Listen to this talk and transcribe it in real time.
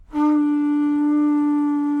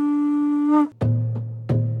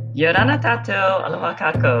Yorana Tato Aloha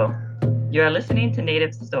Kako. You are listening to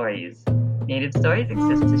Native Stories. Native Stories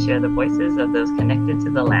exist to share the voices of those connected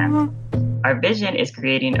to the land. Our vision is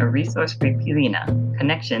creating a resource-free pilina,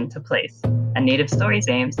 connection to place, and Native Stories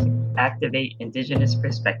aims to activate Indigenous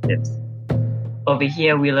perspectives.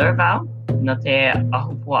 Ovihia Wheeler Vau, no te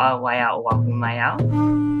ahupua waia oahu mai au,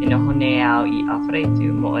 inohone au I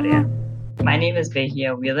Awhareitu Mo'orea. My name is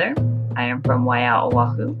Behia Wheeler. I am from Waiā,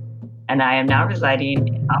 Oahu, and I am now residing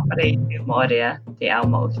in Awhareitu Mo'orea, Te Ao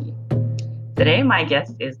Mohi. Today, my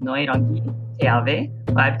guest is Noirangi Te Ave,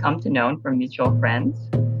 who I've come to know from mutual friends.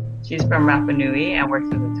 She's from Rapa Nui and works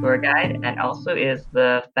as a tour guide, and also is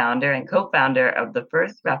the founder and co-founder of the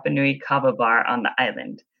first Rapa Nui kava bar on the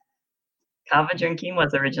island. Kava drinking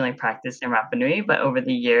was originally practiced in Rapa Nui, but over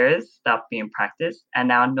the years stopped being practiced, and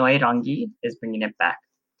now Noirangi is bringing it back.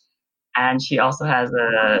 And she also has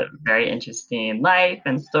a very interesting life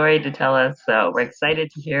and story to tell us, so we're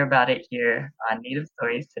excited to hear about it here on Native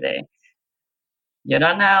Stories today.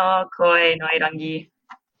 Yorana o koe Noirangi.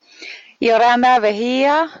 Yorana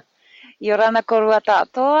Vehia, Yorana korua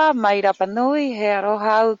tātoa, mai Rapa Nui, he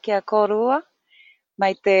aroha au kia korua,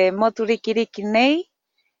 mai te moturikiriki nei,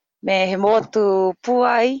 me he motu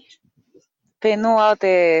puai, whenua o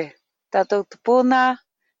te tātou tupuna,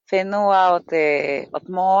 whenua o te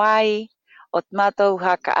moai, o te mātou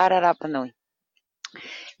haka ara Rapa Nui.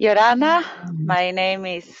 Yorana, my name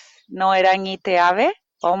is Noirangi Te Ave.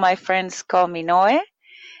 All my friends call me Noe,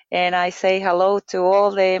 and I say hello to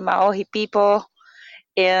all the Maohi people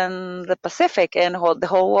in the Pacific and the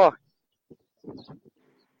whole world.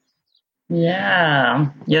 Yeah,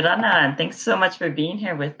 Yorana, thanks so much for being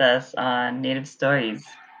here with us on Native Stories.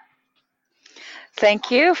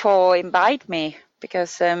 Thank you for inviting me,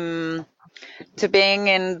 because to being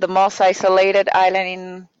in the most isolated island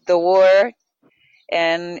in the world,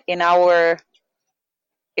 and in our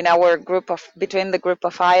group of between the group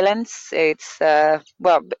of islands, it's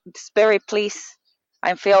it's very pleased.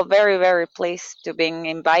 I feel very, very pleased to being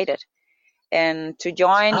invited and to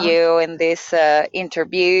join you in these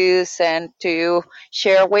interviews and to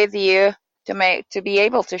share with you, to be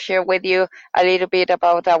able to share with you a little bit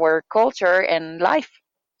about our culture and life.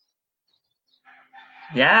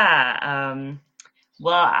 Yeah,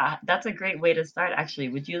 that's a great way to start, actually.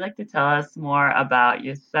 Would you like to tell us more about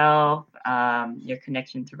yourself, your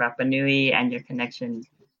connection to Rapa Nui, and your connection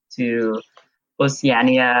to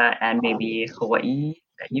Oceania and maybe Hawaii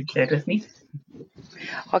that you've shared with me?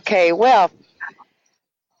 Okay, well,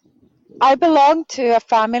 I belong to a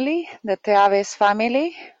family, the Te Aves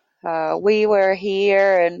family. We were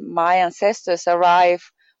here, and my ancestors arrived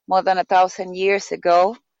more than 1,000 years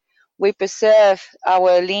ago. We preserve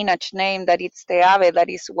our lineage name, that it's Te Ave, that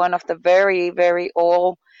is one of the very, very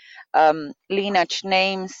old lineage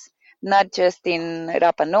names, not just in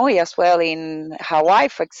Rapa Nui, as well in Hawaii,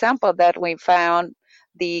 for example, that we found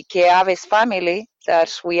the Keaves family,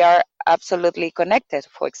 that we are absolutely connected,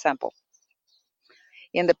 for example.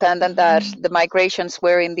 Independent that the migrations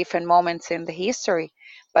were in different moments in the history,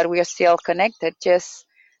 but we are still connected. Just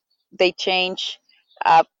they change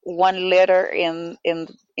one letter in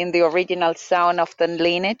the original sound of the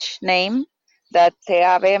lineage name. That Te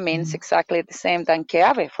Ave means exactly the same than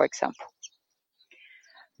Keave, for example.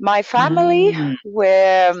 My family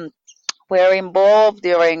were involved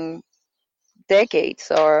during decades,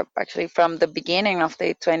 or actually from the beginning of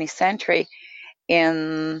the 20th century,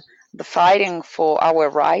 in the fighting for our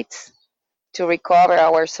rights, to recover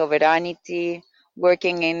our sovereignty,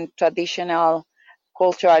 working in traditional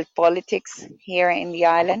cultural politics here in the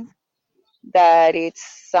island. That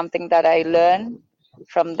it's something that I learned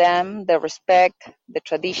from them, the respect, the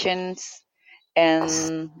traditions,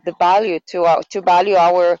 and the value to value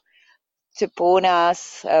our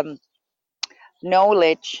tupunas,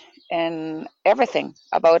 knowledge, and everything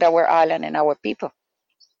about our island and our people.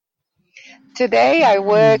 Today I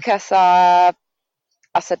work as a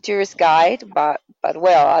tourist guide, but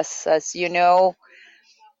well, as you know,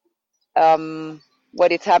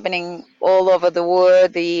 what is happening all over the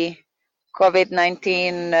world, the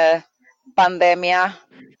COVID-19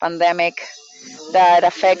 pandemic that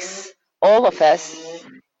affects all of us,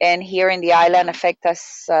 and here in the island affect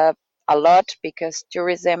us a lot, because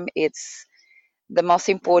tourism is the most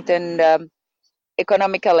important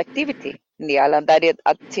economical activity in the island. That it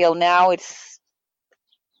until now it's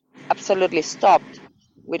absolutely stopped.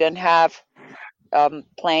 We don't have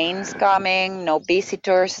planes coming, no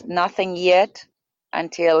visitors, nothing yet,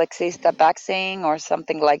 until exists a vaccine or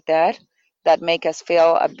something like that make us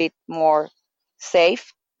feel a bit more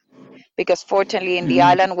safe. Because fortunately in the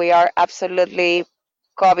island we are absolutely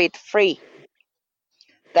COVID free.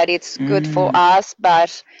 that it's good for Mm. us,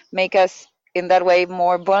 but make us in that way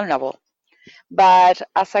more vulnerable. But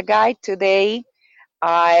as a guide today,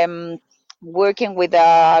 I'm working with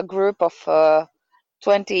a group of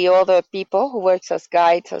 20 other people who works as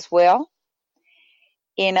guides as well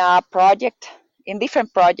in a project, in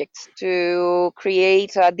different projects to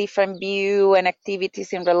create a different view and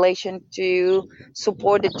activities in relation to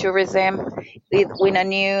support the tourism in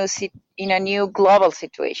a in a new global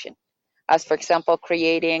situation, as for example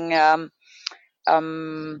creating um,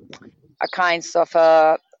 a kinds of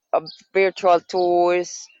virtual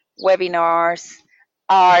tours, webinars,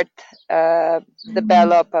 art, uh,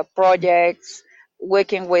 develop projects,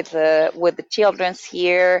 working with the childrens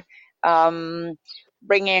here, um,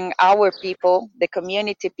 bringing our people, the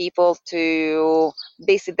community people, to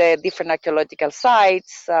visit the different archaeological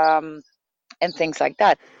sites and things like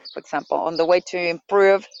that. For example, on the way to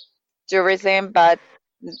improve tourism, but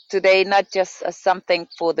today not just as something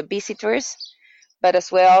for the visitors, but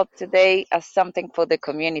as well today as something for the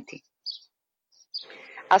community.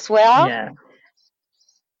 As well, Yeah.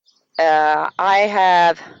 I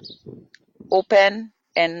have opened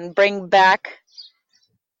and bring back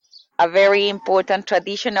a very important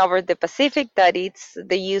tradition over the Pacific that it's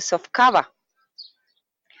the use of kava.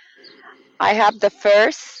 I have the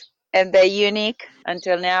first and the unique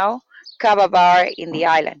until now kava bar in the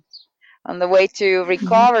island. On the way to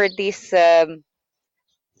recover this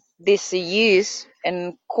use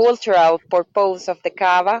and cultural purpose of the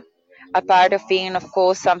kava, a part of being, of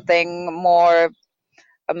course, something more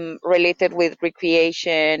related with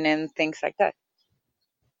recreation and things like that.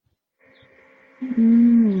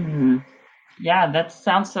 Mm. Yeah, that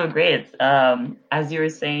sounds so great. As you were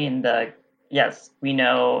saying, yes, we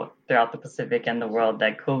know throughout the Pacific and the world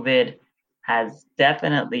that COVID has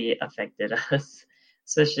definitely affected us,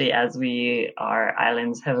 especially as we are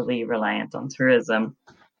islands heavily reliant on tourism.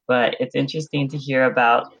 But it's interesting to hear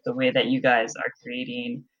about the way that you guys are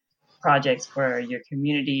creating projects for your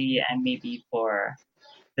community and maybe for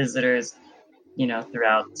visitors,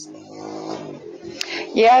 throughout.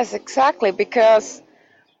 Yes, exactly, because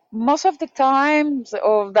most of the times,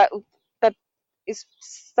 or that is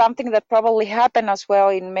something that probably happened as well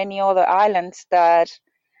in many other islands that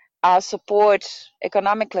are support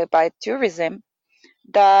economically by tourism.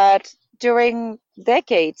 That during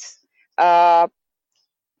decades, uh,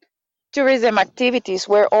 tourism activities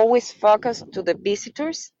were always focused to the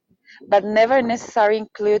visitors but never necessarily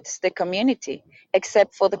includes the community,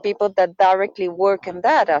 except for the people that directly work in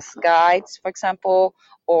that, as guides, for example,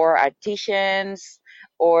 or artisans,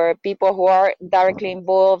 or people who are directly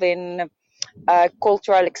involved in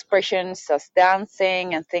cultural expressions as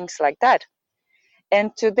dancing and things like that.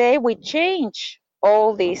 And today we change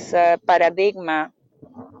all this paradigm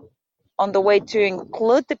on the way to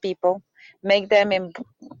include the people, make them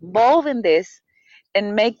involved in this,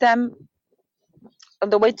 and make them on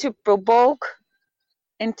the way to provoke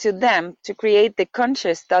into them to create the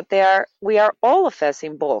conscious that we are all of us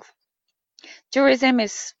involved. Tourism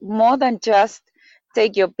is more than just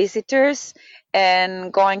take your visitors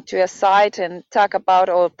and going to a site and talk about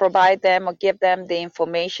or provide them or give them the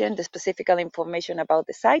information, the specific information about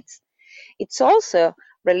the sites. It's also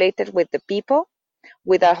related with the people,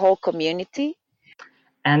 with our whole community.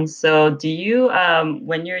 And so, do you,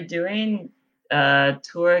 when you're doing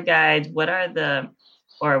tour guides,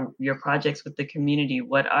 or your projects with the community,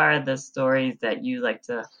 what are the stories that you like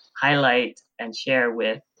to highlight and share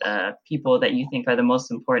with people that you think are the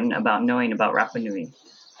most important about knowing about Rapa Nui?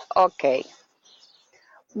 Okay.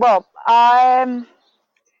 Well, I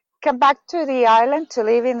came back to the island to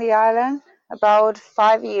live in the island about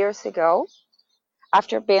 5 years ago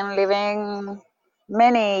after being living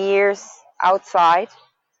many years outside.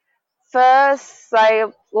 First,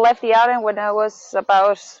 I left the island when I was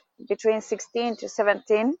about between 16 to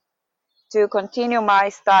 17 to continue my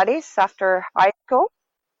studies after high school,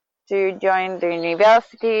 to join the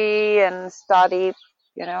university and study,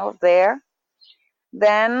 there.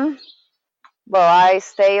 Then, well, I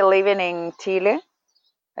stay living in Chile.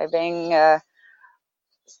 I've been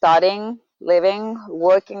studying, living,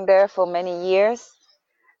 working there for many years.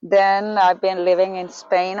 Then I've been living in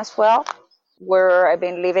Spain as well, where I've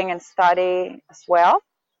been living and study as well.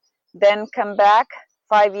 Then come back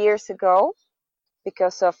 5 years ago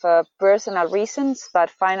because of personal reasons, but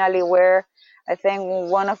finally were, I think,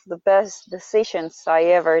 one of the best decisions I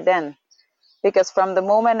ever done. Because from the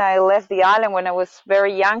moment I left the island when I was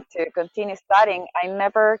very young to continue studying, I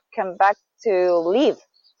never came back to live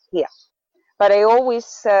here. But I always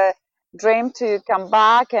dreamed to come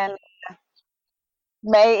back and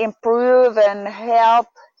may improve and help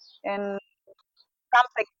in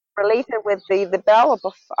something related with the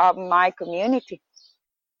development of my community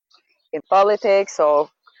in politics or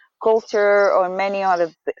culture or many other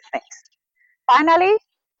things. Finally,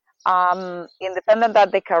 independent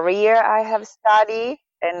of the career I have studied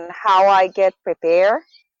and how I get prepared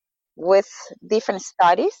with different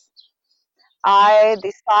studies, I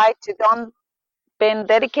decide to don't been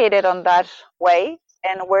dedicated on that way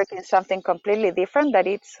and work in something completely different that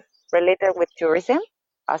it's related with tourism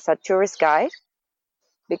as a tourist guide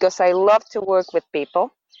because I love to work with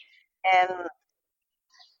people, and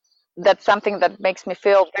that's something that makes me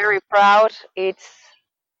feel very proud. It's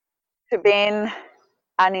to being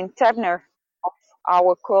an interpreter of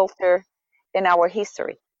our culture and our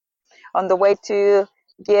history on the way to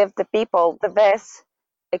give the people the best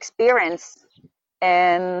experience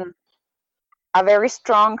and a very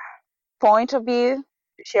strong point of view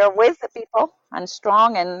to share with the people, and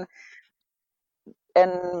strong and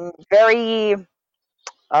very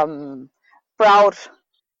proud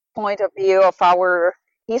point of view of our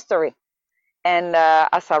history, and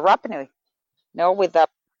as a Rapa Nui, with a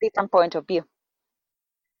different point of view.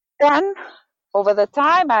 Then over the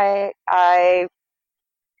time I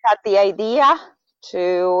had the idea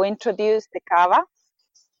to introduce the kava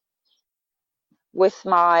with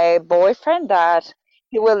my boyfriend, that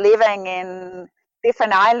he was living in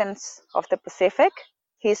different islands of the Pacific.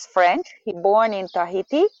 He's French. He born in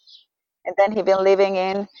Tahiti, and then he been living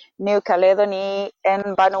in New Caledonia and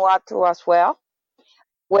Vanuatu as well,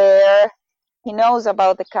 where he knows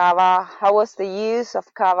about the kava, how was the use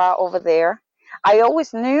of kava over there. I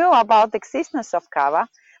always knew about the existence of kava,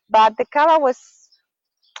 but the kava was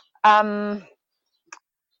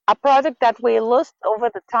a product that we lost over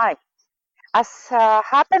the time. As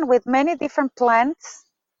happened with many different plants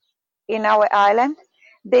in our island,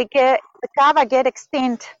 the kava get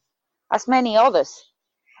extinct as many others.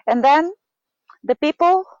 And then the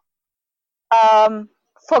people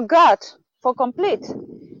forgot for complete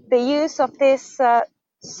the use of this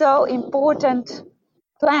so important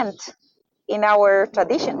plant in our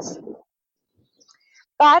traditions.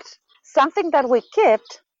 But something that we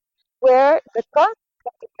kept were the concept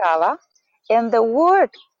of the kava and the word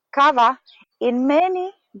kava in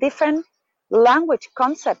many different language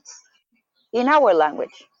concepts in our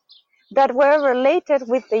language that were related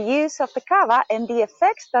with the use of the kava and the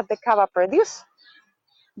effects that the kava produce.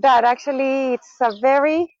 That actually it's a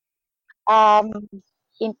very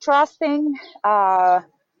interesting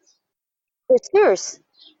resource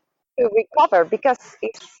to recover, because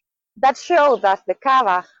that shows that the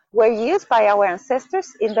kava were used by our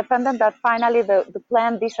ancestors, independent that finally the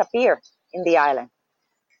plant disappeared in the island.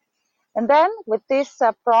 And then with this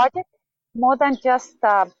project, more than just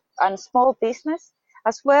a small business,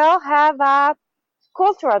 as well have a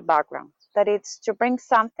cultural background, that it's to bring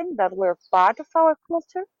something that we're part of our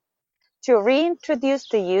culture, to reintroduce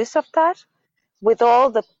the use of that with all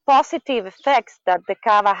the positive effects that the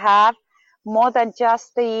kava have, more than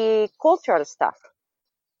just the cultural stuff.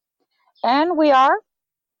 And we are,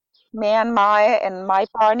 me and my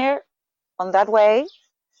partner, on that way.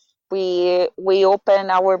 We opened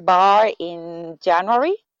our bar in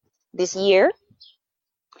January this year,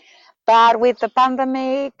 but with the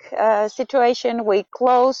pandemic situation, we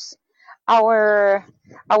closed our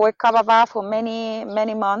kava bar for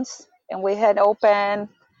many months, and we had opened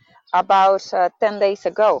about 10 days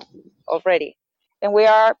ago already. And we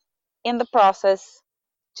are in the process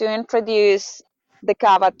to introduce the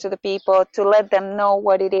kava to the people, to let them know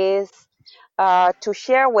what it is, to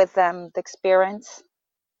share with them the experience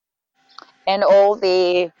and all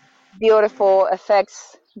the beautiful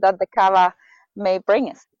effects that the kava may bring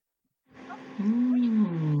us.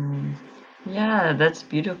 Yeah, that's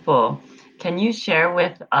beautiful. Can you share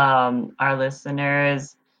with our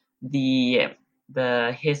listeners the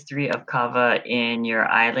history of kava in your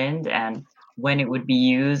island and when it would be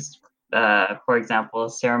used, for example,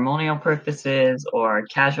 ceremonial purposes or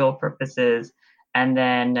casual purposes, and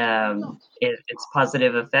then its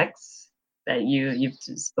positive effects that you've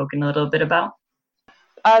spoken a little bit about?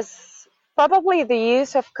 As probably the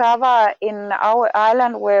use of kava in our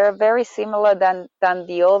island were very similar than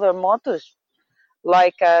the other motus,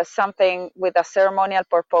 like something with a ceremonial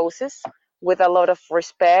purposes, with a lot of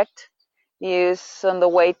respect, used on the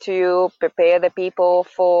way to prepare the people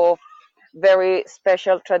for very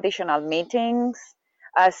special traditional meetings,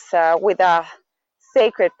 as with a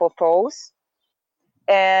sacred purpose.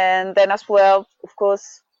 And then as well, of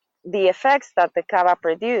course, the effects that the kava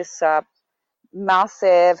produce,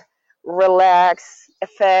 massive relax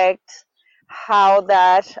effect, how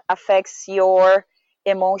that affects your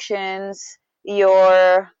emotions,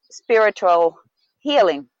 your spiritual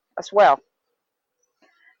healing as well.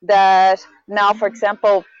 That now, for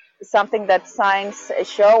example, something that science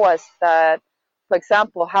show us that, for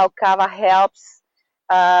example, how kava helps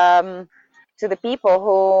um, to the people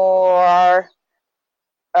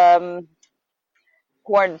um,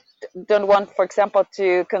 who are, don't want, for example,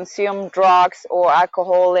 to consume drugs or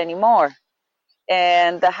alcohol anymore,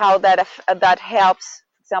 and how that helps,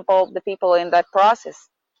 for example, the people in that process.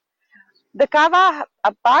 The kava,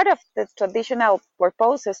 a part of the traditional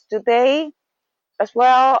purposes today as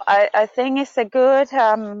well, I think is a good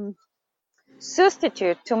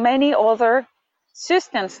substitute to many other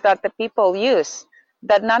systems that the people use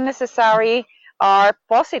that not necessarily are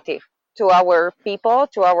positive to our people,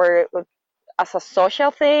 to our as a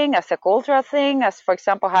social thing, as a cultural thing, as for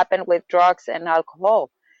example happened with drugs and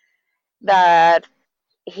alcohol. That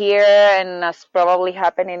here and as probably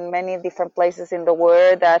happen in many different places in the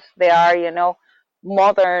world, that there are,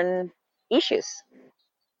 modern issues.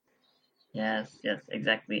 Yes, yes,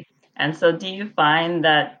 exactly. And so, do you find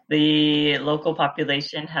that the local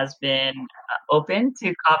population has been open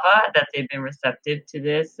to kava, that they've been receptive to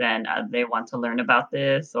this and they want to learn about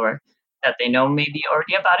this, or that they know maybe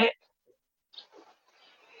already about it?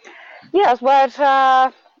 Yes,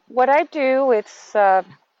 what I do is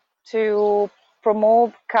to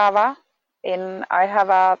promote kava, and I have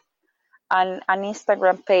an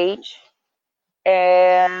Instagram page,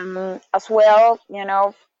 and as well,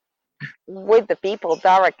 with the people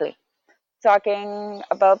directly, talking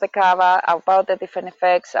about the kava, about the different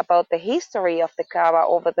effects, about the history of the kava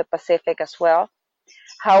over the Pacific as well,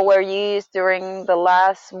 how were used during the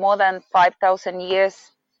last more than 5,000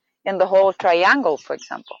 years in the whole triangle, for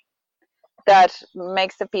example. That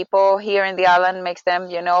makes the people here in the island, makes them,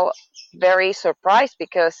 very surprised,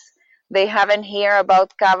 because they haven't heard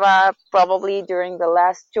about kava probably during the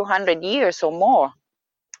last 200 years or more,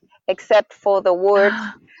 except for the words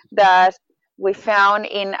that we found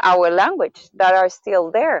in our language that are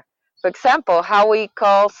still there. For example, how we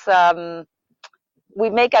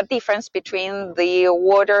make a difference between the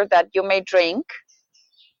water that you may drink,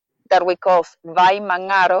 that we call vai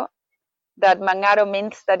mangaro. That mangaro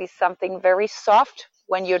means that is something very soft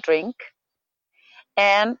when you drink,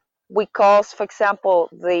 and we call, for example,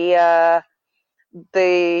 the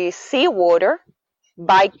seawater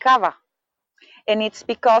by cava, and it's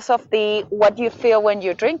because of the what you feel when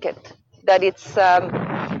you drink it. That it's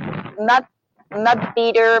not not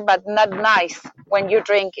bitter, but not nice when you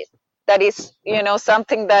drink it. That is,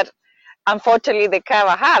 something that unfortunately the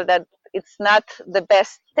cava have. That it's not the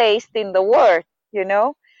best taste in the world,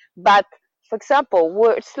 But for example,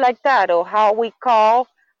 words like that, or how we call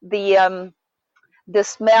the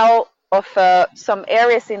smell of some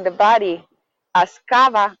areas in the body as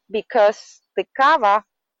cava, because the cava,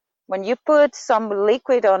 when you put some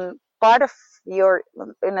liquid on part of your,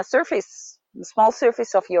 in a surface, small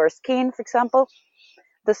surface of your skin, for example,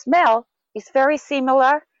 the smell is very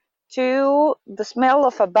similar to the smell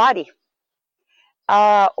of a body.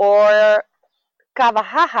 Or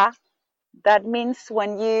kavahaha, that means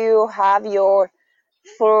when you have your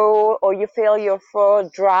throat, or you feel your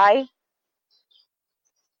throat dry,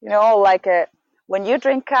 like when you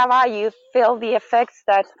drink kava, you feel the effects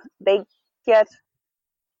that they get,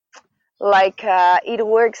 like it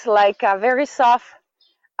works like a very soft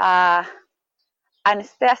uh,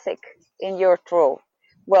 anesthetic in your throat.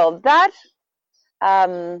 Well, that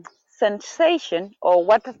um, sensation, or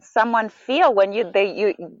what does someone feel when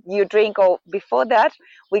you drink, or before that,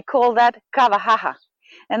 we call that kavahaha.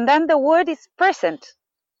 And then the word is present.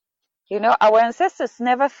 Our ancestors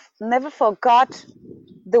never forgot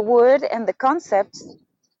the word and the concepts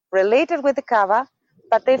related with the kava,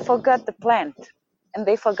 but they forgot the plant and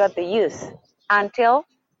they forgot the use until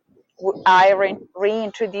I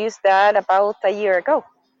reintroduced that about a year ago.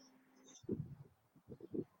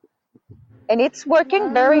 And it's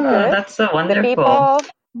working very Ah, good. that's so The wonderful. people,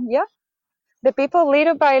 yeah, the people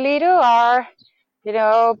little by little are, you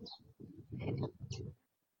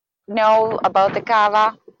know about the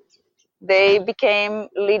kava. They became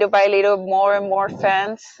little by little more and more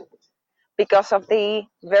fans because of the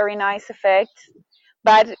very nice effect.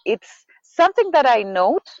 But it's something that I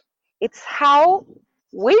note. It's how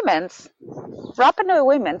women's, Rapa Nui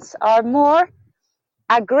women's, are more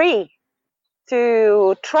agree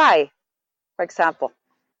to try, for example,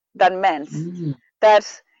 than men's. Mm. That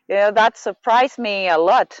that surprised me a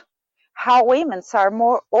lot. How women's are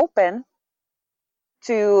more open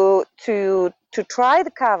to try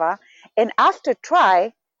the kava, and after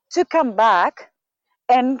try, to come back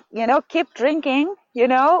and keep drinking,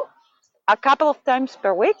 a couple of times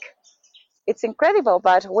per week. It's incredible,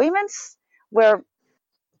 but women's were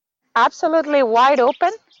absolutely wide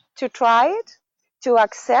open to try it, to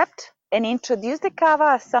accept and introduce the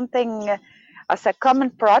kava as something, as a common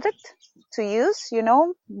product to use,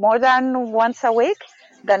 more than once a week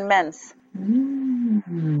than men's.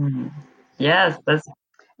 Yes,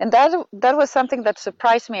 And that was something that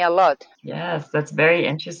surprised me a lot. that's very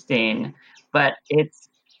interesting. But it's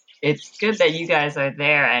good that you guys are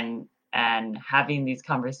there and having these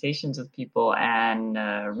conversations with people and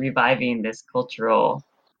reviving this cultural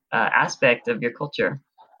aspect of your culture.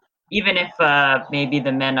 Even if maybe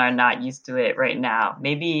the men are not used to it right now,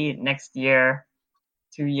 maybe next year,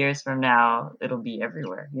 2 years from now, it'll be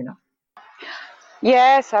everywhere.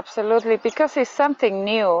 Yes, absolutely, because it's something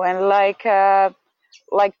new, and like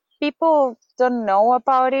people don't know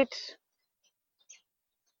about it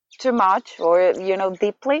too much, or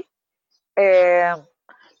deeply. Um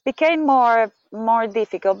Became more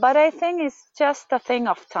difficult, but I think it's just a thing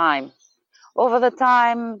of time. Over the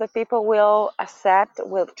time, the people will accept,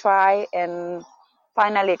 will try, and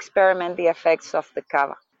finally experiment the effects of the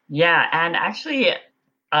kava. Yeah, and actually,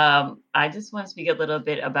 I just want to speak a little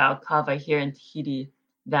bit about kava here in Tahiti.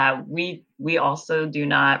 That we also do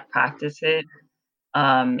not practice it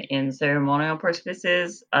in ceremonial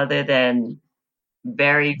purposes, other than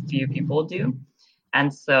very few people do,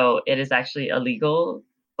 and so it is actually illegal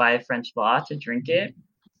by French law to drink it.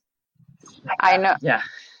 I know. Yeah,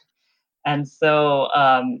 and so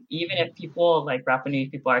even if people like Rapa Nui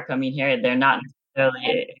people are coming here, they're not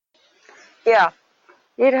necessarily. Yeah,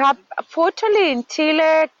 fortunately in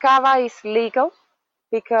Chile, kava is legal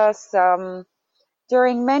because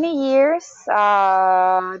during many years,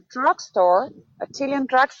 a Chilean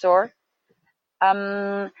drugstore,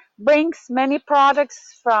 brings many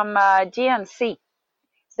products from GNC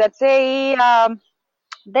that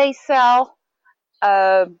they sell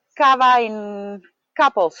kava in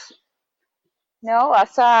couples,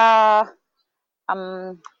 as a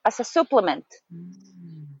supplement,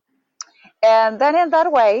 and then in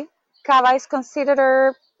that way, kava is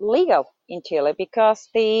considered legal in Chile because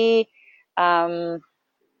the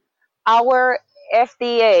our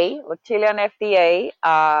FDA, or Chilean FDA,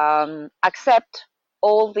 accept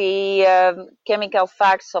all the chemical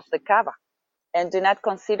facts of the kava and do not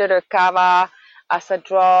consider kava as a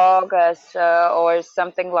drug, or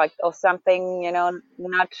something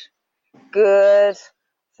not good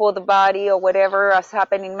for the body or whatever, as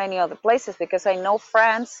happened in many other places. Because I know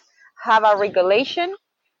France have a regulation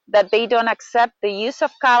that they don't accept the use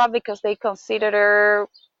of kava because they consider it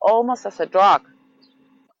almost as a drug.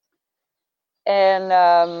 And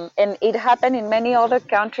it happened in many other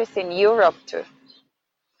countries in Europe too.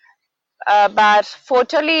 But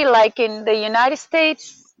fortunately, like in the United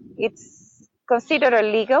States, it's considered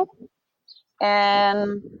illegal,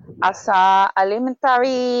 and as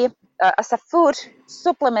as a food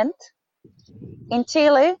supplement in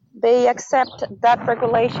Chile, they accept that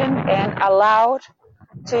regulation and allowed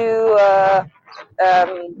to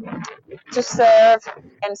to serve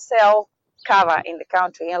and sell cava in the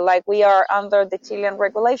country. And like we are under the Chilean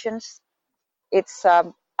regulations, it's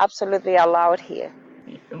absolutely allowed here.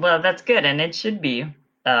 Well, that's good, and it should be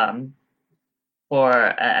um,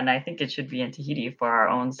 and I think it should be in Tahiti for our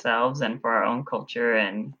own selves and for our own culture,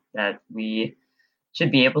 and that we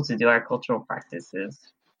should be able to do our cultural practices.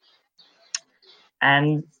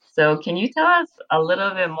 And so, can you tell us a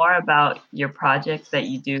little bit more about your projects that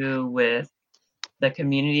you do with the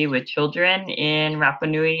community, with children in Rapa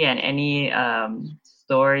Nui, and any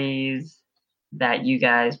stories that you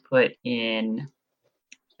guys put uh, in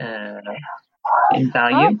Oh,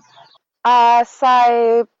 value? as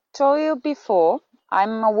I told you before,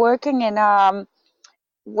 I'm working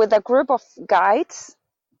with a group of guides,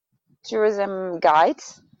 tourism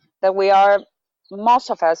guides, that we are,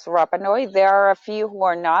 most of us Rapa Nui. There are a few who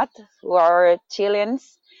are not, who are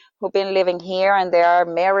Chileans who've been living here and they are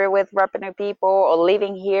married with Rapa Nui people or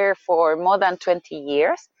living here for more than 20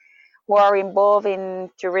 years, who are involved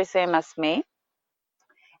in tourism as me.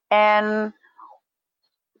 And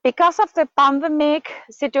because of the pandemic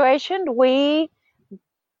situation, we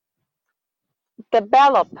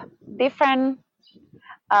develop different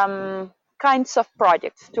kinds of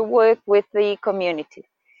projects to work with the community.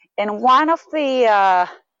 And one of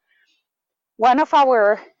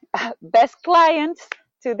our best clients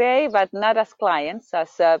today, but not as clients,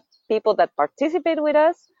 as people that participate with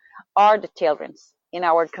us, are the children in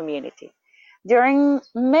our community. During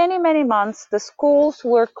many, many months, the schools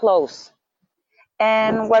were closed.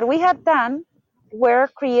 And what we have done were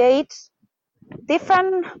create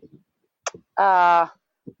different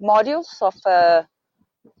modules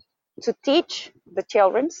to teach the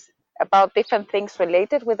children about different things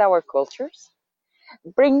related with our cultures,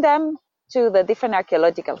 bring them to the different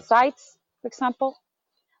archaeological sites, for example,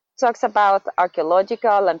 talks about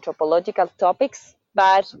archaeological, anthropological topics,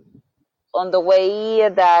 but on the way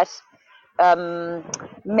that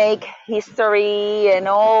make history and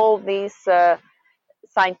all these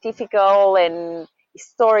scientific and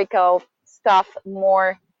historical stuff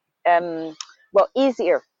more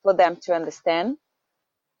easier for them to understand.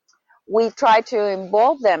 We try to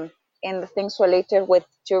involve them in the things related with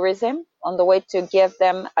tourism on the way to give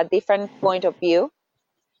them a different point of view,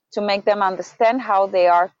 to make them understand how they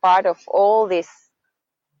are part of all this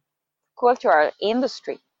cultural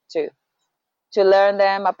industry too, to learn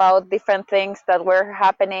them about different things that were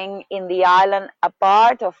happening in the island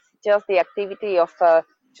apart of just the activity of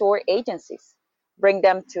tour agencies. Bring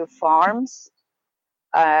them to farms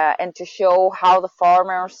and to show how the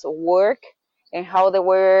farmers work and how they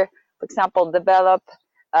were, for example, develop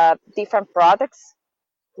different products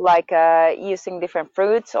like using different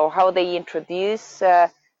fruits, or how they introduce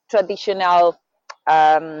traditional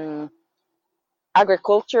um,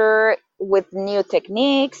 agriculture with new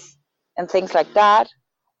techniques and things like that,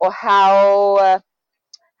 or how,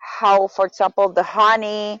 for example, the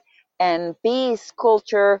honey and bees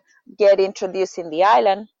culture get introduced in the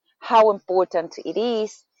island, how important it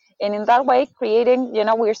is, and in that way, creating,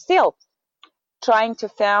 we're still trying to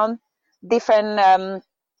find different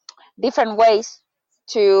different ways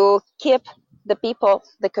to keep the people,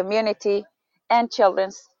 the community, and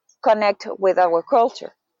children connect with our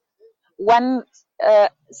culture. One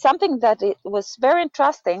something that it was very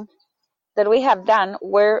interesting that we have done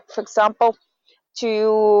were, for example,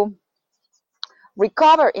 to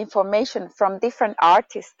recover information from different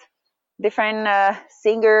artists, different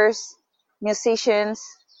singers, musicians,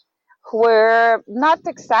 who were not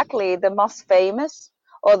exactly the most famous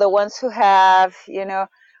or the ones who have,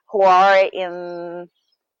 who are in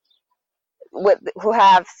who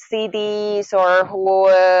have CDs or who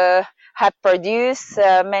have produced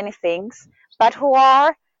many things, but who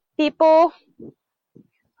are people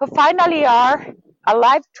who finally are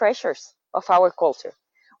alive treasures of our culture.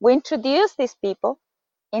 We introduce these people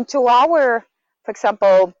into our, for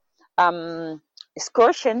example,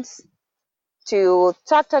 excursions, to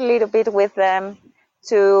talk a little bit with them,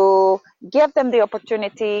 to give them the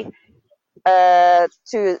opportunity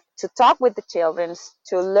to talk with the children,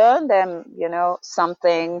 to learn them,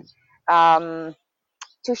 something,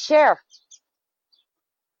 to share,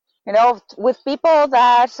 with people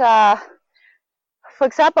that, for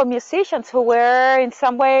example, musicians who were in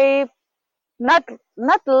some way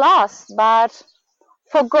not lost, but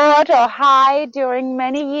forgot or hide during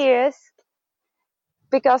many years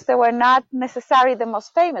because they were not necessarily the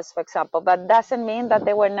most famous, for example, but doesn't mean that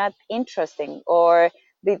they were not interesting or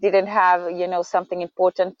they didn't have, something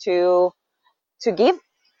important to give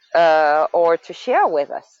or to share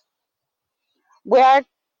with us. We are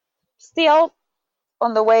still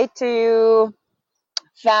on the way to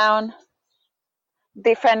found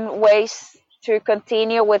different ways to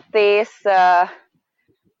continue with this,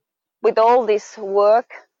 with all this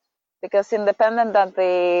work, because independent of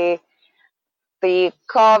the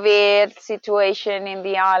COVID situation in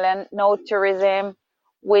the island, no tourism,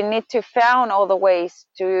 we need to find all the ways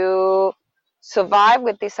to survive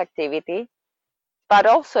with this activity, but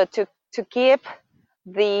also to keep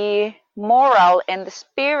the moral and the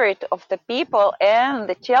spirit of the people and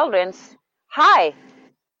the children's high,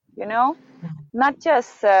 not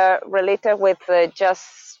just related with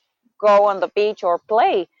just go on the beach or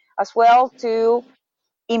play, as well to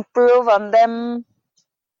improve on them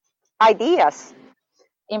ideas,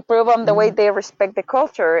 improve on the way they respect the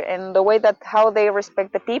culture and the way that how they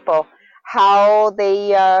respect the people, how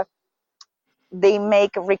they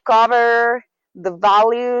make recover the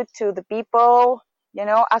value to the people,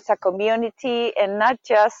 as a community and not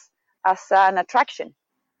just as an attraction.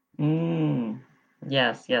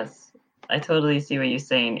 Yes, yes. I totally see what you're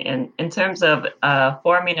saying. In terms of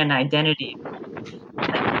forming an identity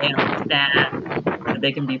that they understand, that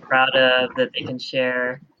they can be proud of, that they can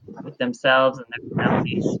share with themselves and their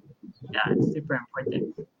families. Yeah, it's super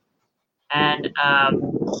important. And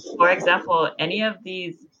for example, any of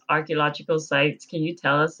these archaeological sites, can you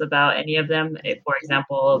tell us about any of them? For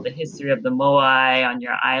example, the history of the Moai on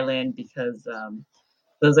your island, because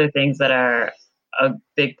those are things that are a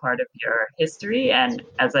big part of your history. And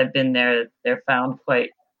as I've been there, they're found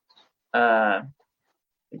quite a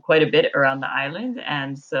bit around the island.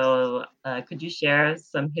 And so could you share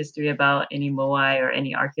some history about any Moai or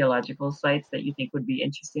any archaeological sites that you think would be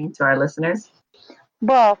interesting to our listeners?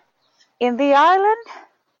 Well, in the island,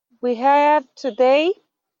 we have today,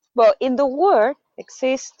 in the world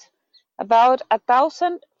exist about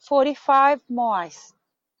 1,045 moais.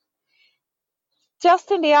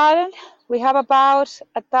 Just in the island, we have about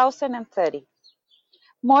 1,030.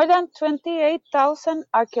 More than 28,000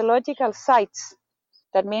 archaeological sites.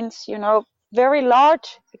 That means, very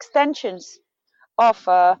large extensions of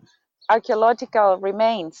archaeological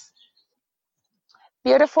remains.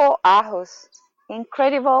 Beautiful ahos,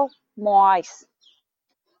 incredible moais.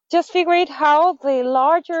 Just figure it how the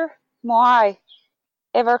larger moai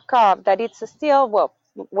ever carved, that it's still, well,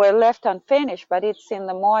 were left unfinished, but it's in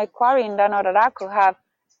the Moai quarry in Ranoraraku, have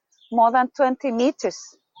more than 20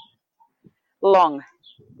 meters long,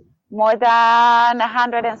 more than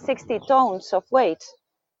 160 tons of weight.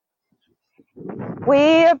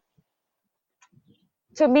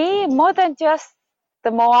 To me, more than just the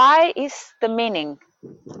Moai is the meaning,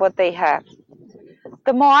 what they have.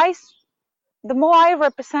 The Moai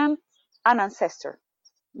represent an ancestor.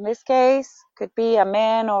 In this case, could be a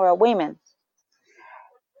man or a woman.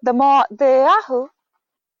 The ahu,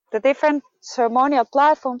 the different ceremonial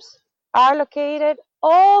platforms, are located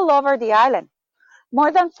all over the island,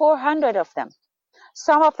 more than 400 of them.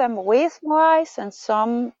 Some of them with moais and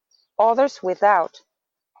some others without.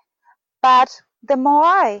 But the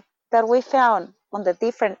moai that we found on the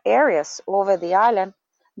different areas over the island,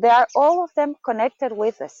 they are all of them connected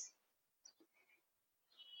with us.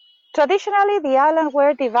 Traditionally, the island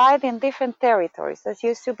were divided in different territories that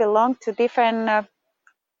used to belong to different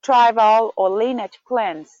tribal or lineage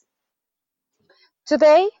clans.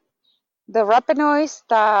 Today, the Rapanois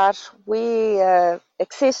that we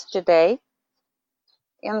exist today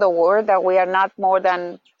in the world, that we are not more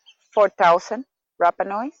than 4,000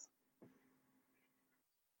 Rapanois,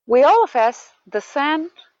 we all of us descend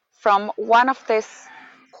from one of these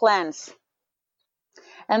clans.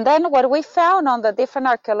 And then what we found on the different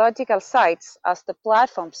archaeological sites as the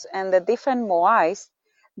platforms and the different moais,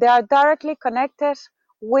 they are directly connected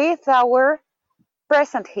with our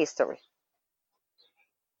present history.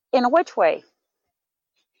 In which way?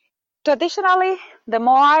 Traditionally, the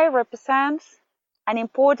moai represents an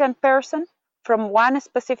important person from one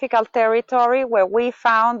specific territory where we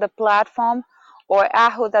found the platform or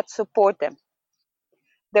ahu that support them.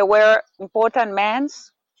 There were important men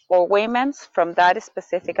or women from that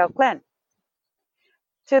specific clan.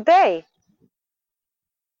 Today,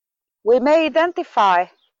 we may identify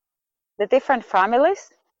the different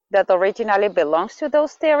families that originally belongs to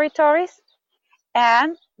those territories,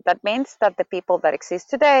 and that means that the people that exist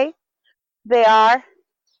today, they are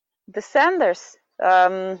descendants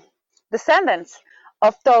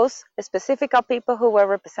of those specific people who were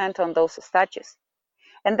represented on those statues.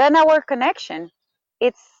 And then our connection,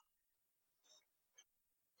 it's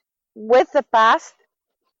with the past,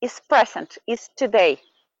 is present, is today.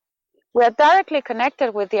 We are directly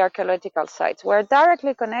connected with the archaeological sites. We are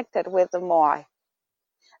directly connected with the moai.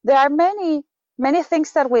 There are many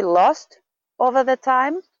things that we lost over the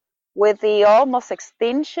time with the almost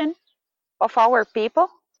extinction of our people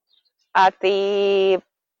at the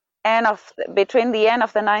between the end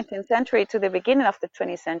of the 19th century to the beginning of the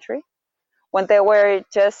 20th century, when there were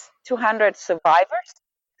just 200 survivors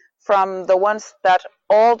from the ones that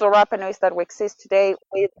all the Rapanois that we exist today,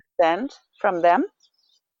 we descend from them.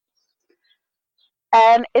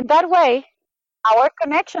 And in that way, our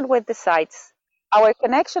connection with the sites, our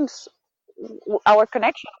connection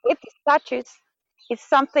with the statues is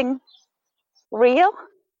something real,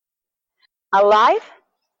 alive,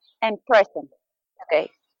 and present today.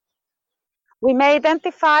 We may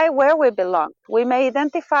identify where we belong. We may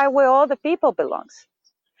identify where all the people belongs.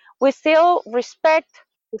 We still respect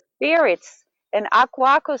the spirits and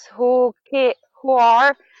akuakus who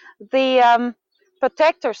are the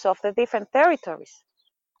protectors of the different territories.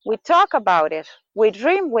 We talk about it. We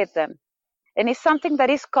dream with them. And it's something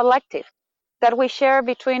that is collective, that we share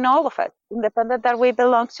between all of us, independent that we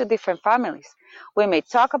belong to different families. We may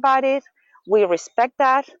talk about it. We respect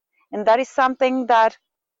that. And that is something that,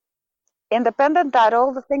 independent that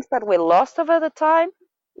all the things that we lost over the time,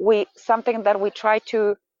 something that we try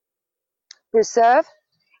to preserve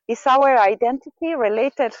is our identity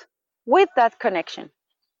related with that connection.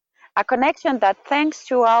 A connection that, thanks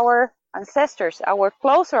to our ancestors, our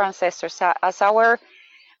closer ancestors, as our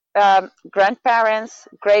grandparents,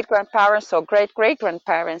 great-grandparents, or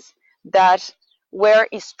great-great-grandparents, that were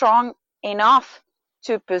strong enough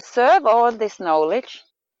to preserve all this knowledge,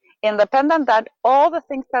 independent that all the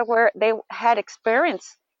things that they had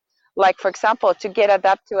experienced, like, for example, to get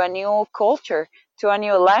adapt to a new culture, to a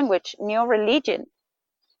new language, new religion.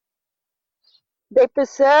 They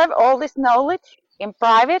preserve all this knowledge in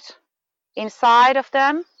private, inside of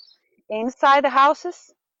them, inside the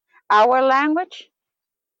houses, our language,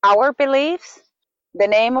 our beliefs, the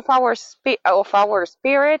name of our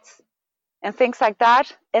spirits, and things like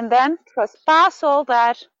that, and then trespass all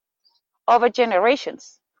that over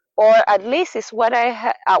generations, or at least is what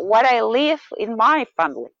I live in my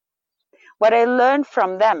family, what I learned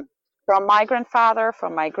from them, from my grandfather,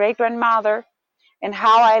 from my great grandmother, and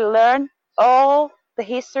how I learned all the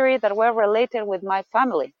history that were related with my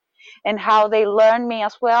family, and how they learned me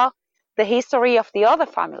as well the history of the other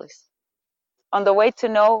families, on the way to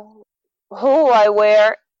know who I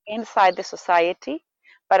were inside the society,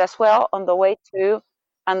 but as well on the way to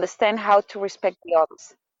understand how to respect the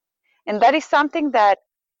others. And that is something that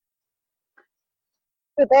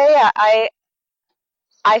today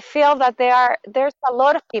I feel that there's a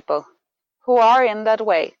lot of people who are in that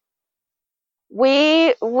way.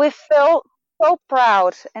 We feel so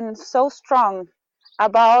proud and so strong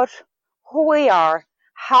about who we are,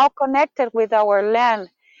 how connected with our land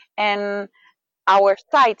and our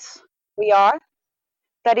sites we are.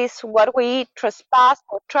 That is what we trespass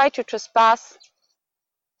or try to trespass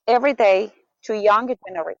every day to younger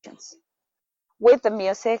generations with the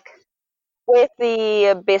music, with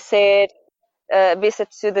the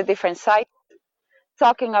visits to the different sites,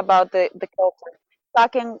 talking about the culture,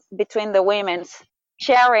 talking between the women's,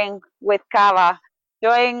 sharing with Kava,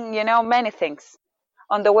 doing, many things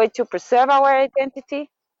on the way to preserve our identity,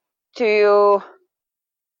 to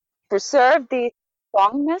preserve the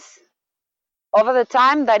strongness over the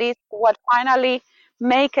time. That is what finally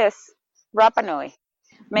make us Rapa Nui,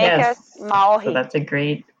 make us Yes. So Maohi. that's a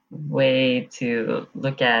great way to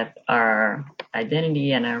look at our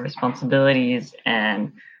identity and our responsibilities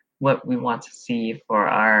and what we want to see for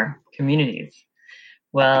our communities.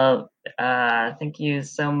 Well, thank you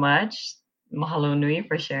so much, Mahalo Nui,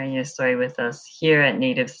 for sharing your story with us here at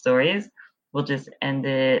Native Stories. We'll just end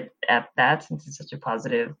it at that since it's such a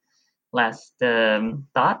positive last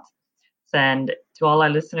thought. And to all our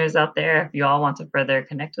listeners out there, if you all want to further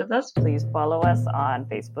connect with us, please follow us on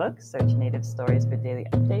Facebook. Search Native Stories for daily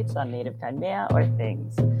updates on Native Kaimea or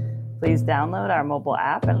things. Please download our mobile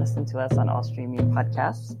app and listen to us on all streaming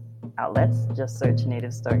podcast outlets. Just search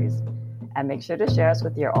Native Stories. And make sure to share us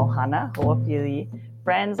with your Ohana, Ho'opili,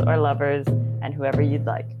 friends or lovers, and whoever you'd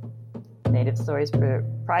like. Native Stories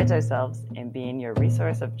prides ourselves in being your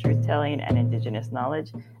resource of truth-telling and indigenous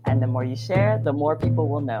knowledge, and the more you share, the more people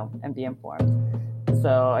will know and be informed.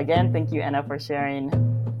 So again, thank you, Anna, for sharing,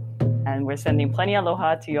 and we're sending plenty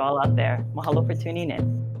aloha to you all out there. Mahalo for tuning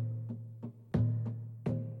in.